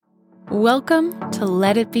Welcome to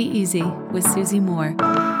Let It Be Easy with Susie Moore.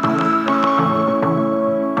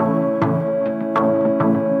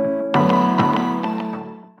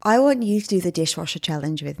 I want you to do the dishwasher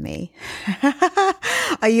challenge with me.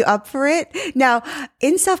 Are you up for it? Now,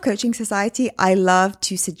 in Self-Coaching Society, I love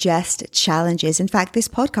to suggest challenges. In fact, this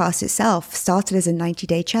podcast itself started as a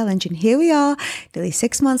 90-day challenge, and here we are, nearly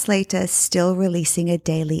 6 months later, still releasing a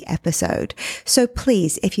daily episode. So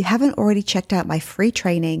please, if you haven't already checked out my free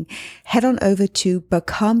training, head on over to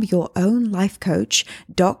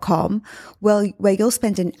becomeyourownlifecoach.com, where you'll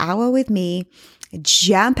spend an hour with me,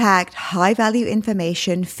 jam-packed, high-value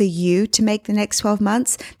information for you to make the next 12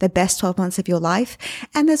 months the best 12 months of your life.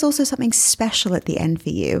 And there's also something special at the end for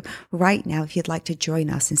you right now if you'd like to join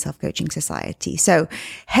us in Self-Coaching Society. So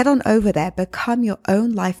head on over there,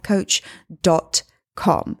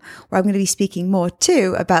 becomeyourownlifecoach.com, where I'm going to be speaking more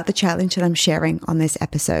too about the challenge that I'm sharing on this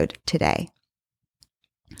episode today.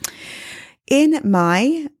 In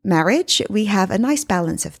my marriage, we have a nice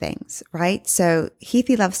balance of things, right? So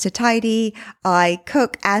Heathy loves to tidy. I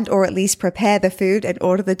cook and or at least prepare the food and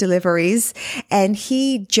order the deliveries. And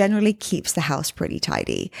he generally keeps the house pretty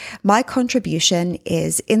tidy. My contribution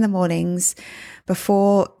is in the mornings,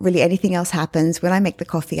 before really anything else happens, when I make the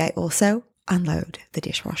coffee, I also unload the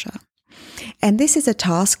dishwasher. And this is a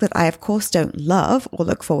task that I, of course, don't love or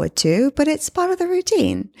look forward to, but it's part of the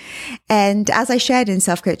routine. And as I shared in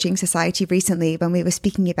Self-Coaching Society recently, when we were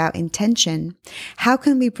speaking about intention, how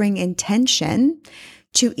can we bring intention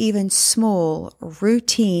to even small,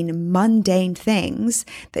 routine, mundane things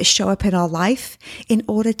that show up in our life in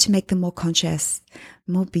order to make them more conscious,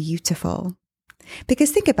 more beautiful?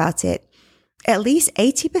 Because think about it, at least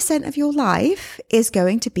 80% of your life is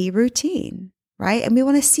going to be routine. Right? And we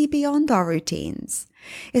want to see beyond our routines.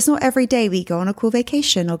 It's not every day we go on a cool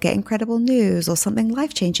vacation or get incredible news or something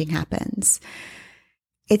life-changing happens.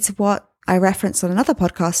 It's what I referenced on another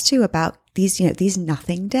podcast too about these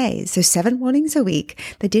nothing days. So 7 mornings a week,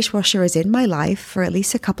 the dishwasher is in my life for at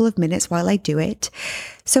least a couple of minutes while I do it.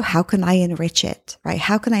 So how can I enrich it, right?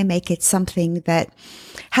 How can I make it something that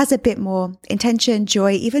has a bit more intention,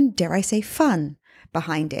 joy, even dare I say fun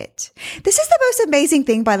behind it? This is the most amazing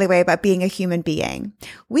thing, by the way, about being a human being.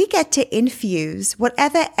 We get to infuse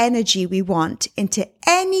whatever energy we want into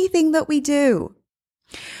anything that we do.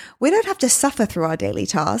 We don't have to suffer through our daily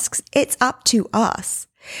tasks. It's up to us.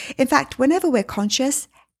 In fact, whenever we're conscious,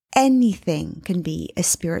 anything can be a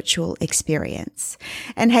spiritual experience.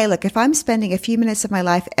 And hey, look, if I'm spending a few minutes of my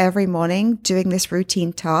life every morning doing this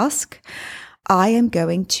routine task, I am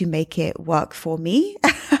going to make it work for me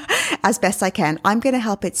as best I can. I'm going to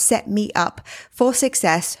help it set me up for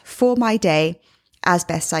success for my day as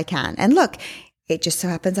best I can. And look, it just so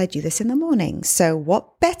happens I do this in the morning. So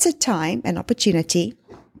what better time and opportunity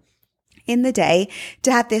in the day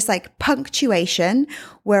to have this like punctuation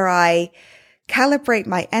where I calibrate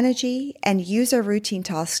my energy and use a routine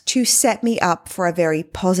task to set me up for a very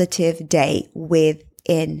positive day with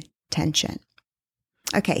intention.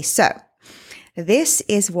 Okay, so this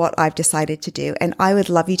is what I've decided to do, and I would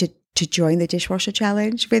love you to join the dishwasher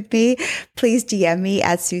challenge with me. Please DM me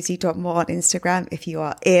at susie.moore on Instagram if you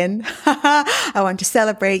are in. I want to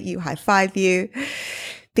celebrate you, high five you,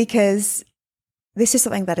 because this is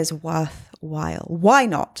something that is worthwhile. Why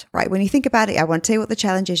not, right? When you think about it, I want to tell you what the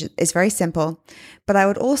challenge is. It's very simple, but I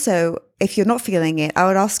would also, if you're not feeling it, I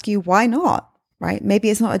would ask you, why not? Right? Maybe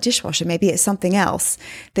it's not a dishwasher. Maybe it's something else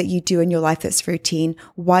that you do in your life that's routine.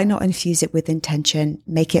 Why not infuse it with intention,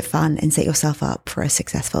 make it fun, and set yourself up for a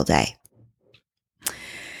successful day?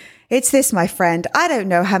 It's this, my friend. I don't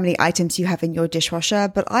know how many items you have in your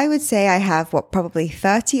dishwasher, but I would say I have, probably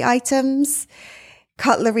 30 items.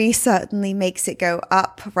 Cutlery certainly makes it go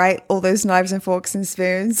up, right? All those knives and forks and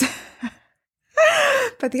spoons.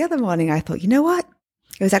 But the other morning I thought, you know what?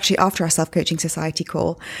 It was actually after our Self-Coaching Society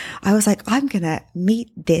call. I was like, I'm going to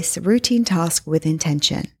meet this routine task with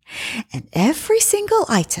intention. And every single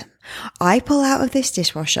item I pull out of this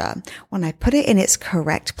dishwasher, when I put it in its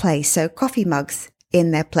correct place, so coffee mugs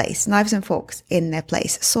in their place, knives and forks in their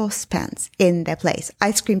place, saucepans in their place,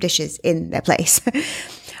 ice cream dishes in their place,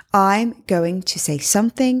 I'm going to say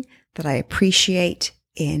something that I appreciate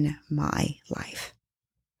in my life.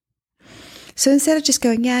 So instead of just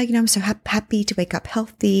going, I'm so happy to wake up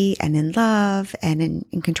healthy and in love and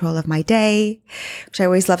in control of my day, which I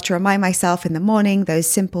always love to remind myself in the morning, those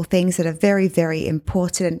simple things that are very, very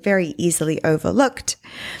important and very easily overlooked.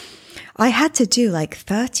 I had to do like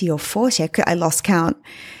 30 or 40. I lost count.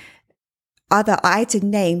 I had to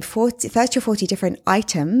name 30 or 40 different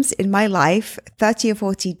items in my life, 30 or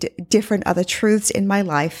 40 different other truths in my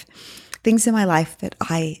life, things in my life that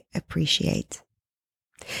I appreciate.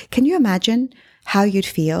 Can you imagine how you'd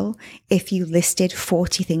feel if you listed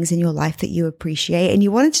 40 things in your life that you appreciate and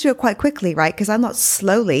you wanted to do it quite quickly, right? Because I'm not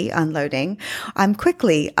slowly unloading, I'm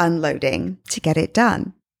quickly unloading to get it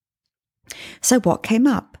done. So what came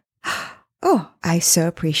up? Oh, I so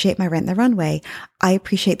appreciate my Rent the Runway. I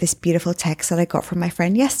appreciate this beautiful text that I got from my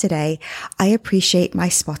friend yesterday. I appreciate my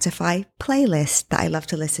Spotify playlist that I love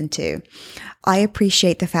to listen to. I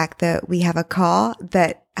appreciate the fact that we have a car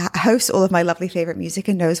that hosts all of my lovely favorite music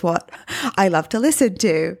and knows what I love to listen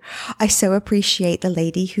to. I so appreciate the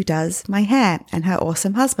lady who does my hair and her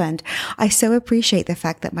awesome husband. I so appreciate the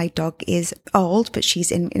fact that my dog is old, but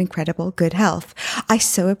she's in incredible good health. I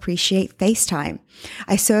so appreciate FaceTime.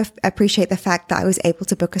 I so appreciate the fact that I was able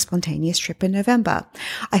to book a spontaneous trip in November.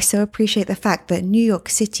 I so appreciate the fact that New York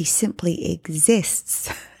City simply exists.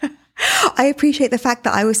 I appreciate the fact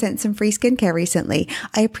that I was sent some free skincare recently.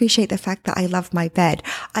 I appreciate the fact that I love my bed.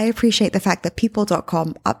 I appreciate the fact that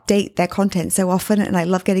people.com update their content so often and I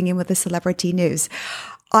love getting in with the celebrity news.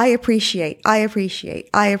 I appreciate.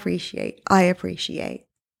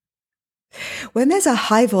 When there's a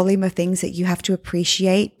high volume of things that you have to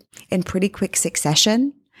appreciate in pretty quick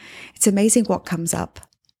succession, it's amazing what comes up.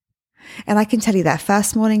 And I can tell you that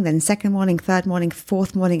first morning, then second morning, third morning,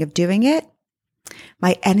 fourth morning of doing it,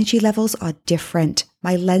 my energy levels are different.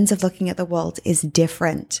 My lens of looking at the world is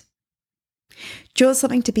different. Do you want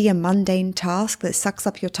something to be a mundane task that sucks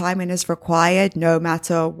up your time and is required no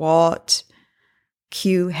matter what?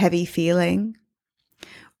 Cue heavy feeling.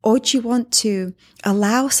 Or do you want to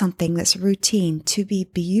allow something that's routine to be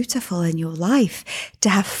beautiful in your life, to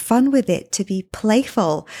have fun with it, to be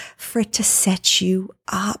playful, for it to set you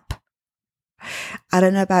up? I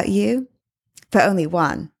don't know about you, but only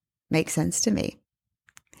one makes sense to me.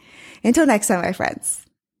 Until next time, my friends,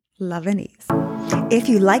 love and ease. If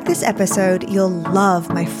you like this episode, you'll love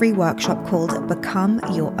my free workshop called Become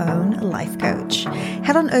Your Own Life Coach.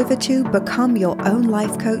 Head on over to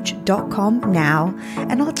becomeyourownlifecoach.com now,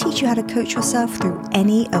 and I'll teach you how to coach yourself through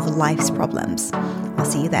any of life's problems. I'll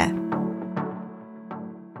see you there.